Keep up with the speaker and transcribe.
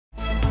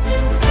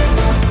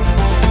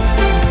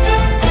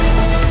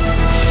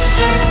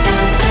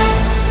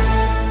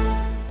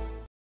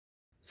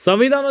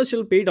ಸಂವಿಧಾನ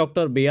ಶಿಲ್ಪಿ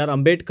doctor B R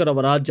Ambedkar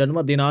ಅವರ ಜನ್ಮ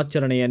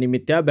ದಿನಾಚರಣೆಯ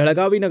ನಿಮಿತ್ತ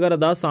ಬೆಳಗಾವಿ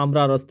ನಗರದ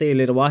ಸಾಂಬ್ರಾ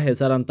ರಸ್ತೆಯಲ್ಲಿರುವ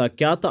ಹೆಸರಾಂತ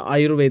ಖ್ಯಾತ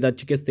ಆಯುರ್ವೇದ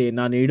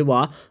ಚಿಕಿತ್ಸೆಯನ್ನು ನೀಡುವ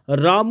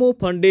ರಾಮು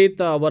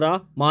ಪಂಡಿತ್ ಅವರ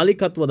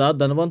ಮಾಲೀಕತ್ವದ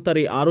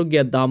ಧನ್ವಂತರಿ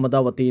ಆರೋಗ್ಯ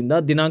ಧಾಮದ ವತಿಯಿಂದ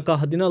ದಿನಾಂಕ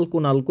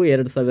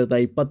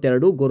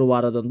 14/4/2022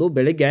 ಗುರುವಾರದಂದು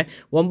ಬೆಳಗ್ಗೆ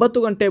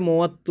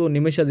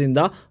 9:30 ದಿಂದ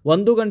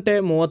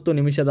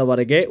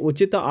 1:30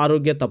 ಉಚಿತ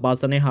ಆರೋಗ್ಯ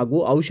ತಪಾಸಣೆ ಹಾಗೂ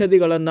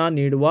ಔಷಧಿಗಳನ್ನು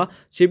ನೀಡುವ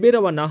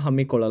ಶಿಬಿರವನ್ನು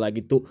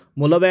ಹಮ್ಮಿಕೊಳ್ಳಲಾಗಿತ್ತು.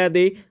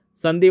 ಮೂಲವ್ಯಾಧಿ,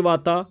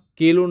 ಸಂಧಿವಾತ,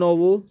 ಕೀಲು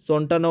ನೋವು,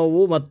 ಸೊಂಟ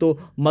ನೋವು ಮತ್ತು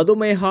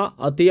ಮಧುಮೇಹ,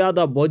 ಅತಿಯಾದ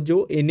ಬೊಜ್ಜು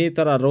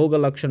ಇನ್ನಿತರ ರೋಗ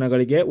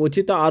ಲಕ್ಷಣಗಳಿಗೆ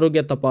ಉಚಿತ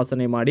ಆರೋಗ್ಯ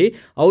ತಪಾಸಣೆ ಮಾಡಿ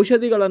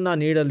ಔಷಧಿಗಳನ್ನು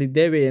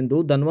ನೀಡಲಿದ್ದೇವೆ ಎಂದು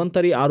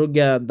ಧನ್ವಂತರಿ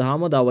ಆರೋಗ್ಯ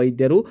ಧಾಮದ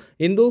ವೈದ್ಯರು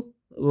ಇಂದು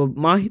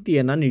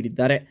ಮಾಹಿತಿಯನ್ನು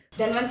ನೀಡಿದ್ದಾರೆ.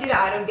 ಧನ್ವಂತರಿ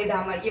ಆರೋಗ್ಯ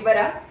ಧಾಮ ಇವರ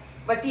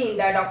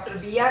ವತಿಯಿಂದ ಡಾಕ್ಟರ್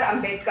ಬಿಆರ್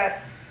ಅಂಬೇಡ್ಕರ್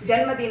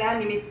ಜನ್ಮದಿನ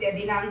ನಿಮಿತ್ತ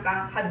ದಿನಾಂಕ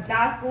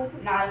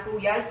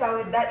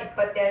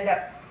 14/4/2022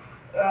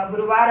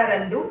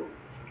 ಗುರುವಾರರಂದು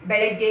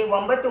ಬೆಳಗ್ಗೆ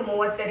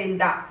 9:30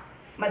 ರಿಂದ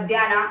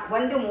ಮಧ್ಯಾಹ್ನ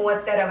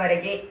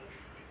 1:30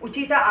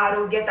 ಉಚಿತ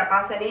ಆರೋಗ್ಯ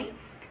ತಪಾಸಣೆ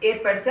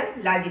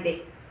ಏರ್ಪಡಿಸಲಾಗಿದೆ.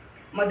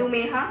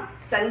 ಮಧುಮೇಹ,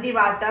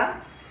 ಸಂಧಿವಾತ,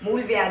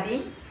 ಮೂಲವ್ಯಾಧಿ,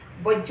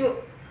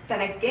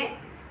 ಬೊಜ್ಜುತನಕ್ಕೆ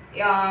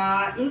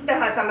ಇಂತಹ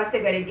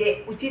ಸಮಸ್ಯೆಗಳಿಗೆ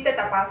ಉಚಿತ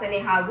ತಪಾಸಣೆ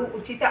ಹಾಗೂ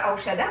ಉಚಿತ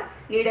ಔಷಧ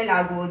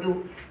ನೀಡಲಾಗುವುದು.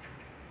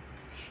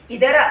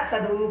 ಇದರ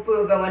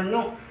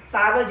ಸದುಪಯೋಗವನ್ನು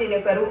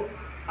ಸಾರ್ವಜನಿಕರು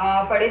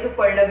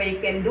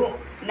ಪಡೆದುಕೊಳ್ಳಬೇಕೆಂದು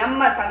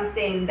ನಮ್ಮ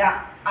ಸಂಸ್ಥೆಯಿಂದ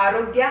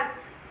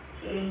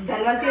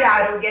ಧನ್ವಂತರಿ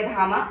ಆರೋಗ್ಯ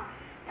ಧಾಮ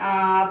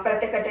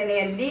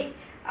ಪ್ರತಿಭಟನೆಯಲ್ಲಿ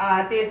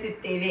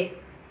ತಿಳಿಸುತ್ತೇವೆ.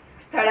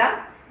 ಸ್ಥಳ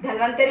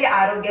ಧನ್ವಂತರಿ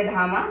ಆರೋಗ್ಯ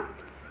ಧಾಮ,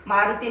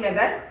 Maruti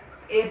Nagar,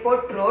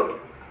 airport road,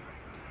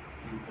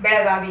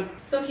 Belagavi.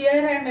 So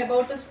here I am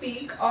about to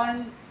speak on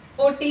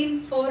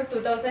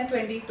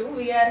 14/4/2022.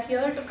 We are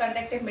here to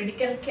conduct a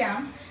medical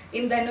camp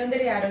in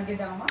Dhanvantari Arogya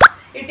Dhama.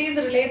 It is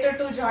related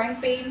to joint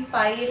pain,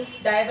 piles,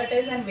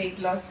 diabetes and weight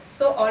loss.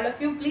 So all of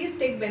you please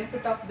take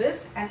benefit of this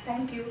and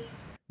thank you.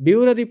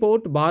 Bureau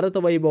Report, Bharat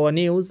Vaibhava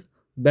News,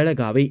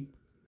 Belagavi.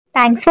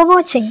 Thanks for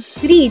watching.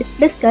 Read,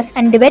 discuss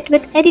and debate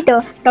with editor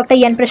Dr.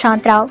 Yan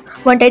Prashant Rao.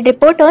 Wanted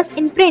reporters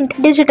in print,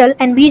 digital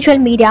and visual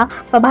media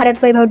for Bharat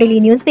Vaibhava Daily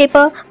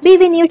Newspaper,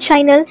 BV News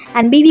Channel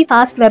and BV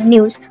Fast Web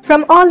News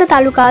from all the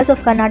talukas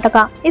of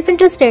Karnataka. If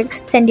interested,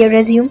 send your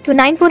resume to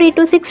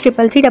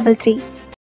 9482633333.